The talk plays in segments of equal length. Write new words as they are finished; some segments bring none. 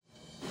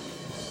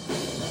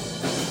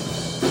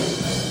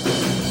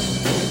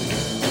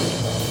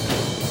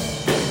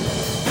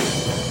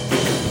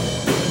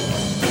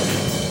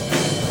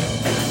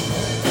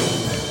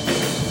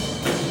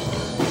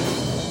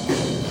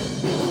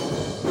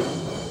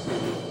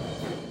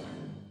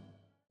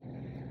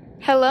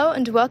Hello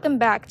and welcome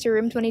back to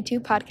Room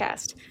 22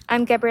 podcast.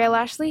 I'm Gabrielle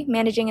Ashley,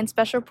 Managing and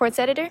Special Reports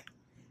Editor.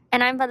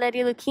 And I'm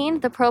Valeria Luquin,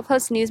 the Pearl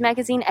Post News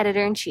Magazine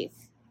Editor-in-Chief.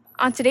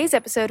 On today's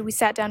episode, we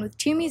sat down with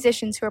two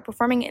musicians who are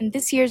performing in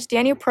this year's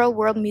Daniel Pearl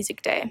World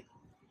Music Day.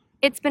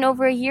 It's been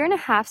over a year and a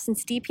half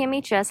since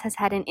DPMHS has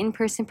had an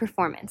in-person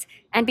performance,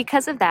 and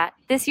because of that,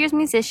 this year's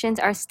musicians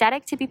are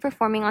ecstatic to be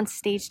performing on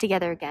stage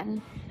together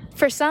again.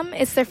 For some,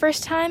 it's their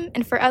first time,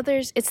 and for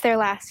others, it's their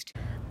last.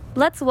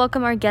 Let's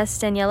welcome our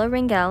guest Daniela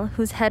Rangel,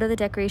 who's head of the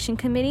Decoration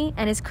Committee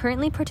and is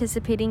currently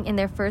participating in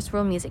their first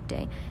World Music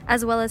Day,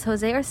 as well as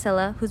Jose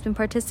Arcela, who's been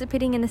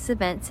participating in this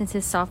event since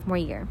his sophomore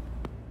year.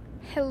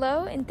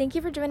 Hello, and thank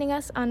you for joining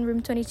us on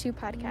Room 22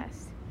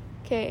 podcast.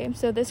 Okay,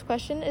 so this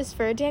question is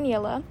for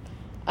Daniela.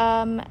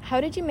 How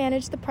did you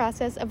manage the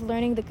process of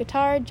learning the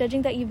guitar,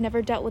 judging that you've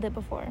never dealt with it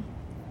before?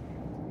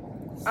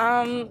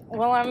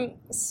 Well, I'm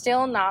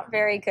still not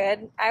very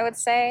good, I would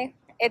say.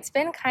 It's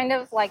been kind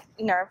of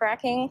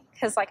nerve-wracking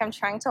because I'm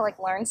trying to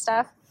learn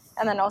stuff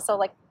and then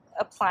also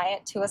apply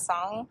it to a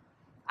song.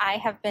 I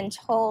have been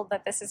told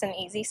that this is an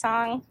easy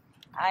song.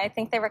 I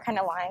think they were kind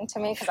of lying to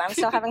me because I'm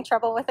still having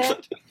trouble with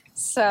it.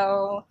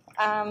 So,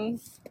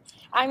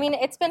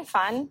 it's been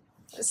fun.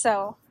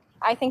 So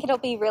I think it'll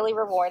be really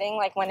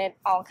rewarding when it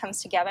all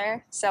comes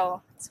together.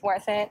 So it's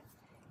worth it,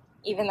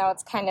 even though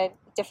it's kind of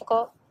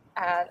difficult.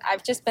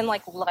 I've just been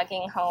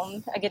lugging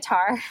home a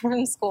guitar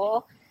from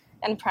school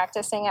and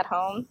practicing at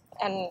home,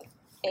 and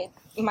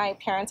my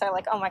parents are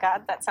like, "Oh my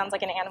God, that sounds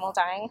like an animal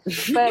dying."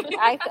 But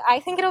I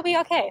think it'll be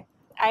okay.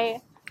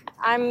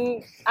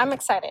 I'm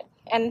excited,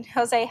 and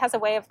Jose has a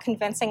way of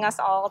convincing us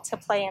all to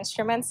play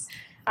instruments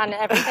on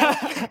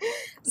everything.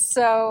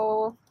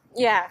 So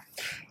yeah,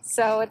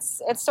 so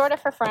it's sort of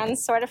for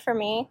friends, sort of for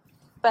me,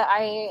 but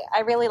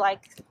I really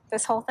like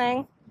this whole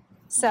thing.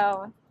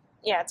 So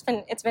yeah, it's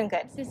been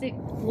good.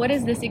 What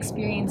has this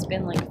experience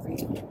been like for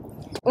you?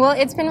 Well,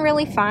 it's been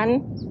really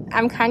fun.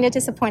 I'm kind of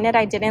disappointed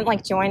I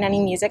didn't join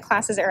any music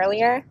classes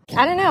earlier.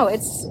 I don't know.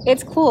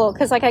 It's cool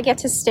because I get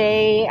to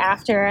stay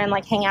after and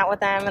hang out with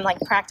them and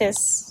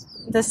practice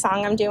the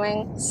song I'm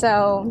doing.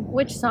 So,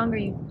 which song are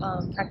you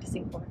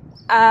practicing for?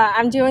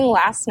 I'm doing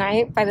Last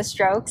Night by The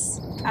Strokes.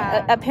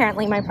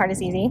 Apparently my part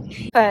is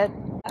easy, but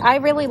I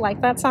really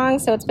like that song,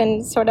 so it's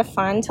been sort of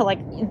fun to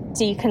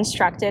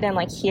deconstruct it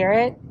and hear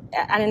it.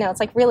 I don't know.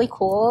 It's really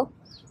cool.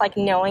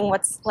 Knowing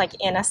what's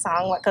in a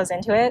song, what goes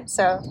into it.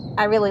 So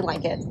I really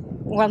like it.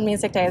 World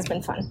Music Day has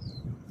been fun.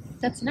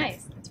 That's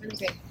nice. That's really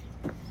great.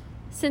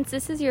 Since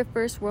this is your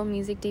first World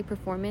Music Day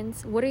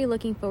performance, what are you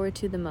looking forward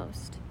to the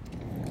most?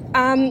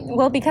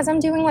 Well, because I'm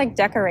doing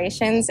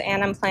decorations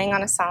and I'm playing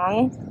on a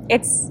song,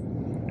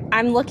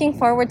 I'm looking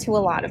forward to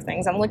a lot of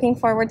things. I'm looking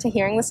forward to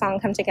hearing the song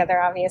come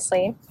together,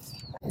 obviously.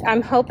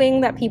 I'm hoping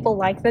that people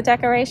like the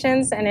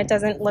decorations and it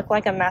doesn't look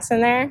like a mess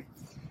in there.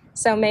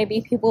 So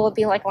maybe people will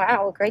be like,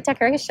 "Wow, great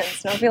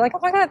decorations." And I'll be like, "Oh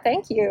my God,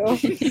 thank you."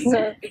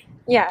 So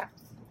yeah,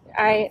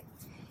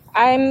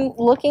 I'm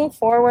looking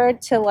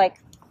forward to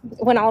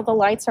when all the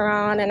lights are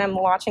on and I'm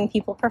watching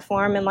people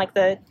perform and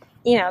the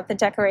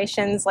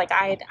decorations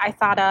I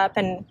thought up,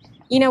 and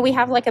we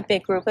have a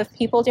big group of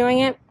people doing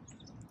it.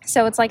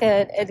 So it's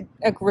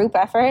a group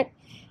effort.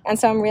 And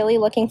so I'm really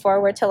looking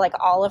forward to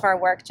all of our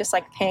work just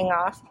paying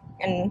off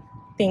and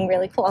being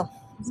really cool.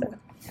 So.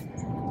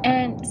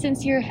 And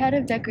since you're head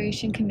of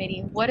Decoration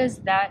Committee, what has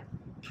that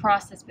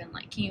process been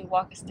like? Can you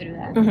walk us through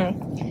that?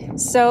 Mm-hmm.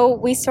 So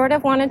we sort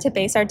of wanted to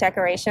base our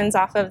decorations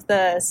off of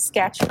the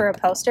sketch for a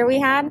poster we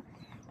had.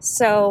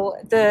 So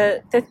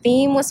the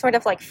theme was sort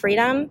of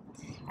freedom.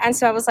 And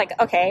so I was like,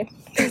 okay,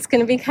 it's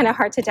going to be kind of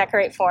hard to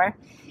decorate for.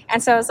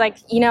 And so I was like,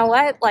 you know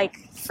what?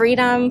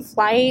 Freedom,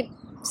 flight,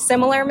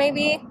 similar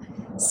maybe.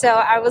 So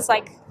I was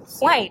like,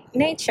 flight,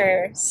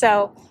 nature.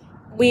 So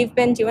we've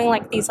been doing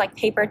these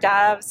paper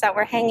doves that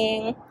we're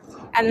hanging,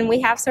 and then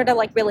we have sort of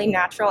really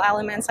natural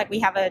elements. We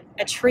have a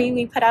tree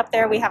we put up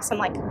there. We have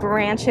some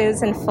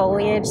branches and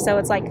foliage. So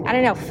it's I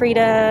don't know, free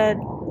to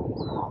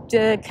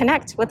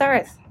connect with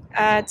Earth,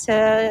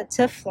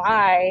 to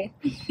fly,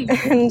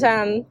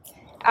 and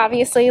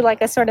obviously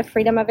a sort of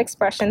freedom of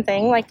expression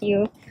thing.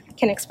 You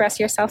can express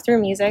yourself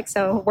through music.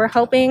 So we're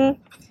hoping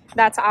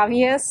that's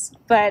obvious,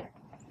 but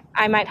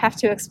I might have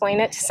to explain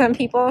it to some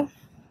people.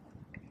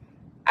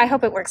 I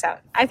hope it works out.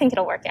 I think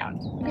it'll work out.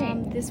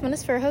 This one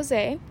is for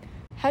Jose.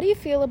 How do you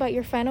feel about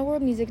your final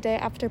World Music Day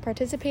after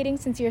participating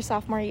since your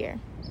sophomore year?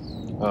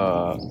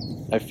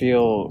 I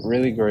feel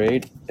really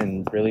great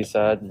and really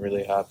sad and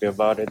really happy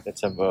about it.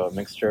 It's a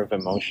mixture of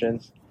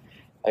emotions.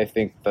 I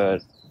think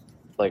that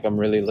I'm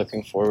really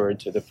looking forward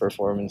to the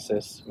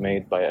performances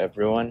made by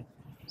everyone.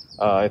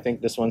 I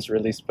think this one's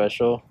really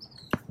special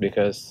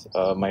because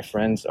my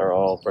friends are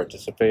all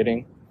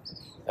participating.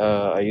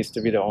 I used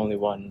to be the only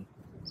one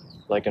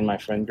in my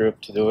friend group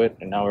to do it,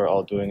 and now we're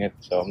all doing it,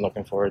 so I'm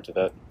looking forward to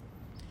that.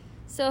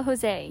 So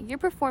Jose, you're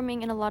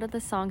performing in a lot of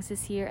the songs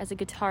this year as a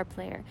guitar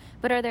player,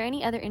 but are there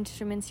any other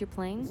instruments you're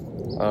playing?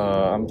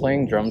 I'm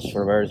playing drums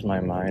for Where's My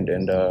Mind,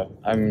 and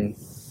I'm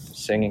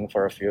singing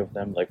for a few of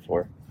them,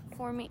 4.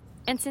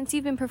 And since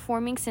you've been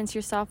performing since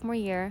your sophomore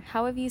year,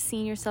 how have you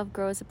seen yourself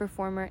grow as a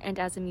performer and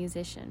as a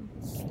musician?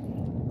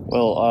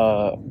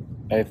 Well,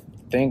 I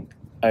think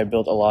I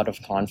built a lot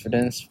of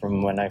confidence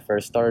from when I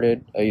first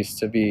started. I used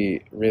to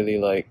be really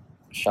like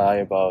shy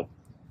about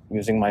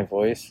using my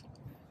voice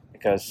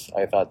because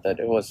I thought that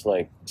it was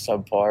like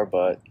subpar,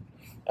 but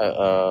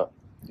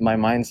my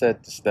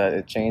mindset is that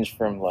it changed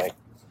from like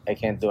I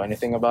can't do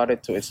anything about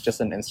it to it's just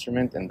an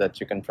instrument and that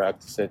you can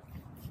practice it.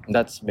 And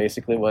that's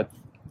basically what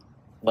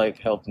like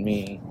helped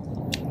me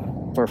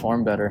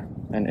perform better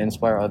and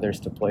inspire others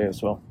to play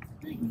as well.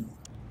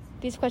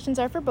 These questions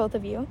are for both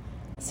of you.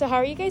 So how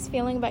are you guys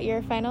feeling about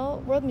your final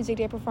World Music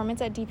Day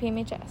performance at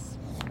DPMHS?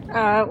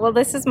 Well,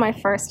 this is my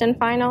first and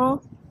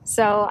final,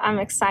 so I'm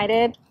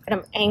excited, but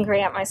I'm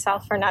angry at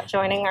myself for not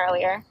joining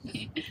earlier.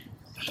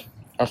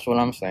 That's what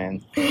I'm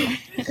saying.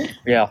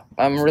 Yeah,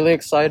 I'm really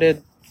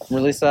excited. I'm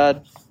really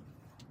sad.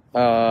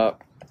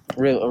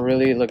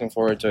 Really looking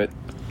forward to it.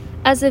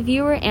 As a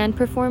viewer and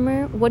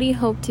performer, what do you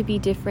hope to be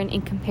different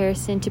in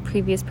comparison to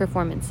previous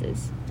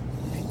performances?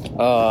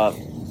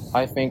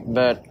 I think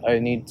that I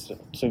need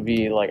to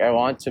be like I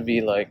want to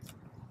be like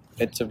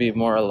it to be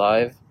more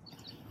alive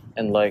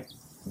and like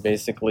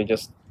basically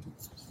just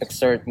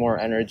exert more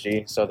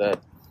energy so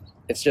that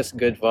it's just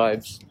good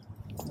vibes.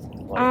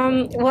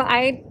 Well,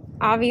 I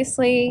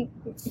obviously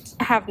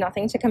have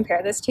nothing to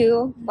compare this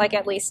to, like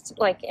at least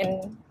like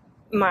in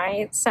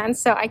my sense.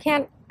 So I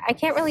can't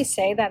really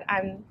say that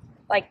I'm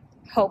like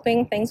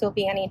hoping things will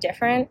be any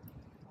different.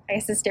 I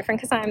guess it's different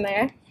because I'm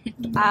there.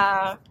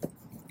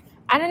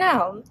 I don't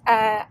know.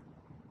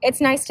 It's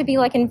nice to be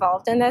like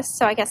involved in this,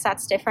 so I guess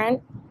that's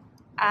different.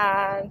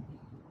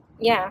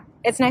 Yeah,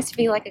 it's nice to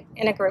be like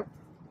in a group,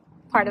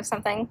 part of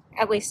something,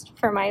 at least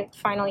for my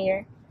final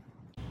year.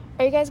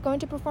 Are you guys going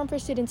to perform for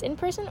students in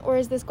person, or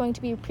is this going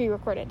to be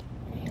pre-recorded?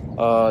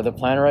 The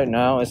plan right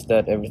now is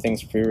that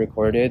everything's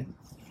pre-recorded,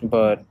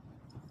 but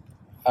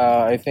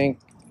I think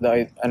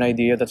an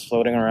idea that's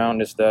floating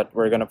around is that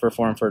we're gonna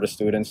perform for the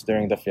students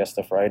during the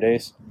Fiesta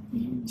Fridays,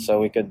 so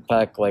we could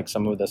pack like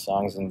some of the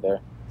songs in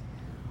there.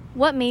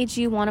 What made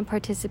you want to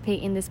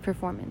participate in this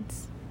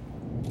performance?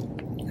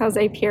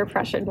 Jose peer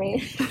pressured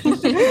me.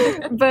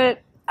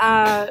 But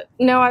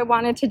no, I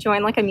wanted to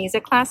join like a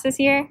music class this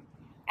year.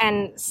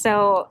 And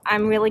so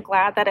I'm really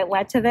glad that it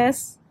led to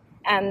this.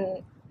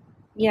 And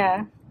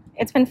yeah,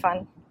 it's been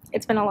fun.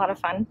 It's been a lot of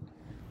fun.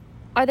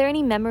 Are there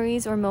any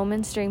memories or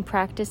moments during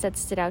practice that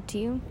stood out to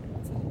you?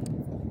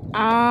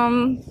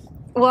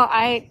 Well,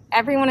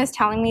 everyone is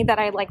telling me that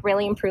I like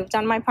really improved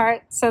on my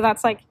part. So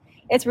that's like,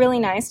 it's really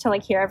nice to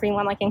like hear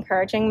everyone like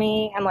encouraging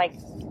me and like,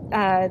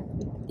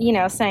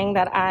 saying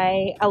that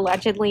I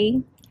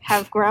allegedly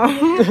have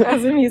grown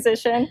as a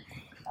musician.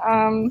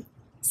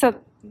 So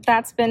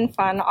that's been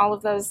fun. All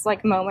of those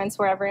like moments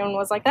where everyone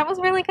was like, that was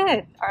really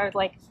good. Or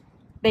like,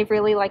 they've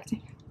really like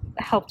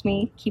helped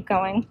me keep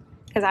going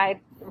because I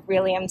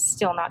really am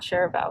still not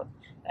sure about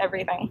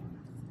everything.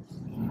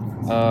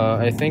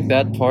 I think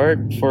that part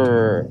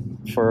for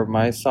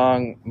my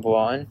song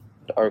Buwan,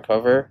 our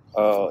cover,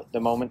 the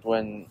moment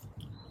when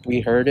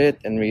we heard it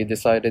and we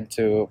decided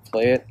to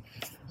play it,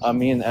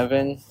 me and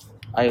Evan,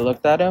 I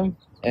looked at him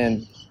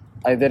and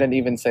I didn't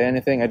even say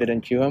anything. I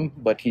didn't cue him,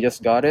 but he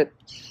just got it.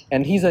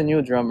 And he's a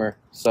new drummer,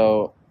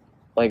 so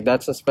like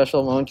that's a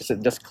special moment because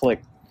it just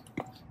clicked.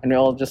 And we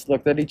all just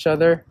looked at each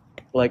other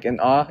like in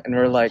awe, and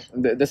we're like,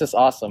 this is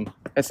awesome.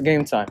 It's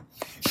game time.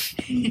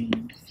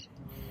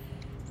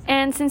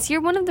 And since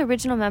you're one of the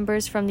original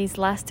members from these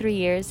last 3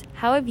 years,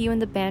 how have you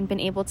and the band been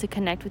able to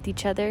connect with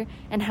each other,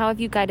 and how have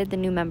you guided the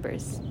new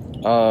members?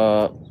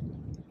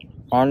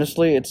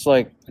 Honestly, it's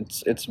like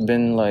it's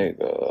been like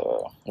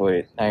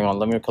wait, hang on,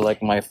 let me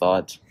collect my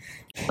thoughts.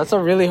 That's a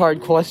really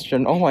hard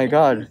question. Oh my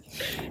god,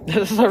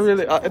 this is a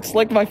really it's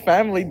like my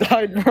family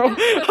died, bro.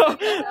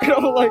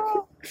 Like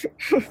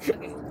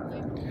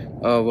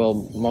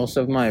well, most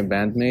of my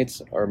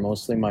bandmates are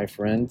mostly my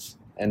friends,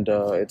 and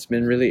it's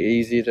been really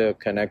easy to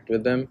connect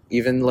with them.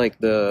 Even like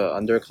the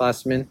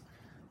underclassmen,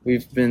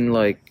 we've been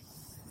like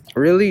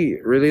really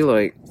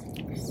like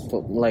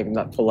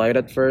not polite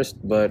at first,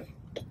 but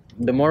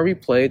the more we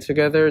play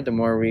together, the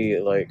more we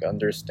like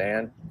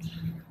understand,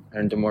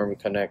 and the more we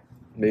connect,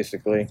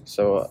 basically.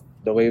 So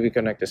the way we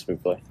connect is we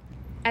play.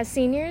 As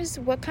seniors,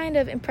 what kind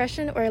of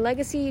impression or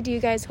legacy do you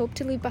guys hope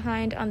to leave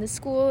behind on the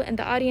school and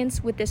the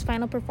audience with this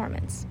final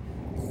performance?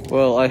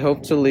 Well, I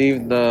hope to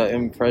leave the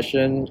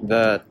impression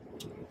that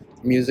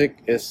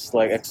music is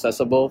like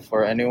accessible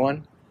for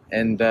anyone,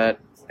 and that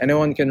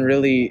anyone can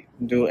really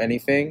do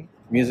anything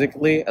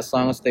musically as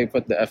long as they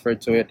put the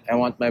effort to it. I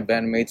want my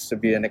bandmates to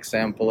be an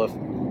example of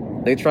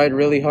they tried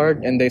really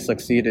hard and they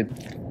succeeded.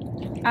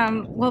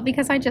 Well,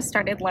 because I just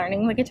started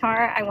learning the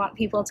guitar, I want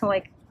people to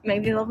like,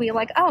 maybe they'll be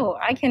like, oh,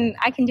 I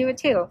can do it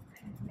too,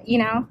 you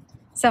know?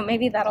 So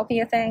maybe that'll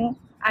be a thing.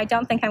 I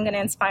don't think I'm going to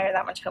inspire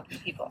that much hope in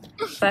people,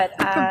 but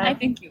I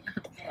think you.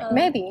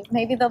 maybe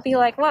they'll be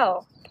like,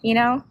 whoa, you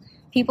know,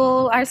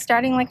 people are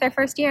starting like their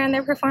first year and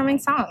they're performing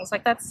songs.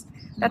 Like that's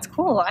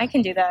cool. I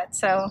can do that.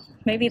 So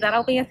maybe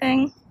that'll be a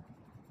thing.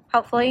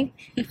 hopefully.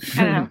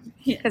 I don't know,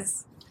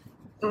 because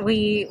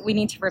we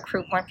need to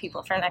recruit more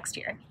people for next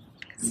year.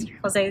 'Cause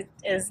Jose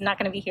is not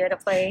going to be here to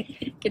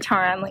play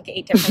guitar on like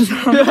 8 different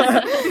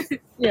songs.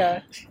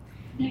 Yeah.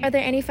 Are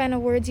there any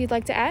final words you'd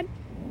like to add?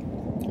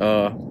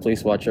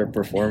 Please watch our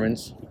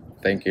performance.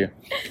 Thank you.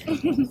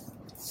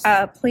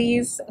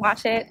 Please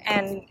watch it,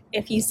 and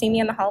if you see me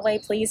in the hallway,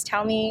 please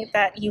tell me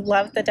that you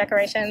loved the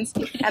decorations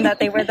and that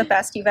they were the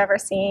best you've ever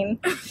seen.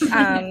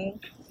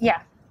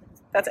 Yeah,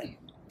 that's it.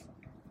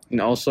 And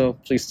also,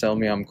 please tell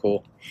me I'm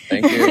cool.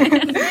 Thank you. All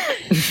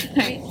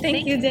right.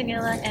 Thank you,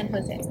 Daniela and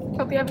Jose.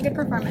 Hope you have a good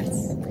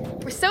performance.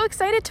 We're so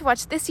excited to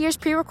watch this year's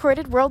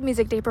pre-recorded World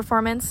Music Day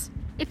performance.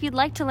 If you'd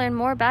like to learn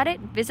more about it,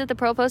 visit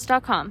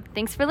thepropost.com.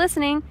 Thanks for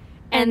listening.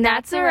 And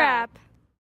that's a wrap.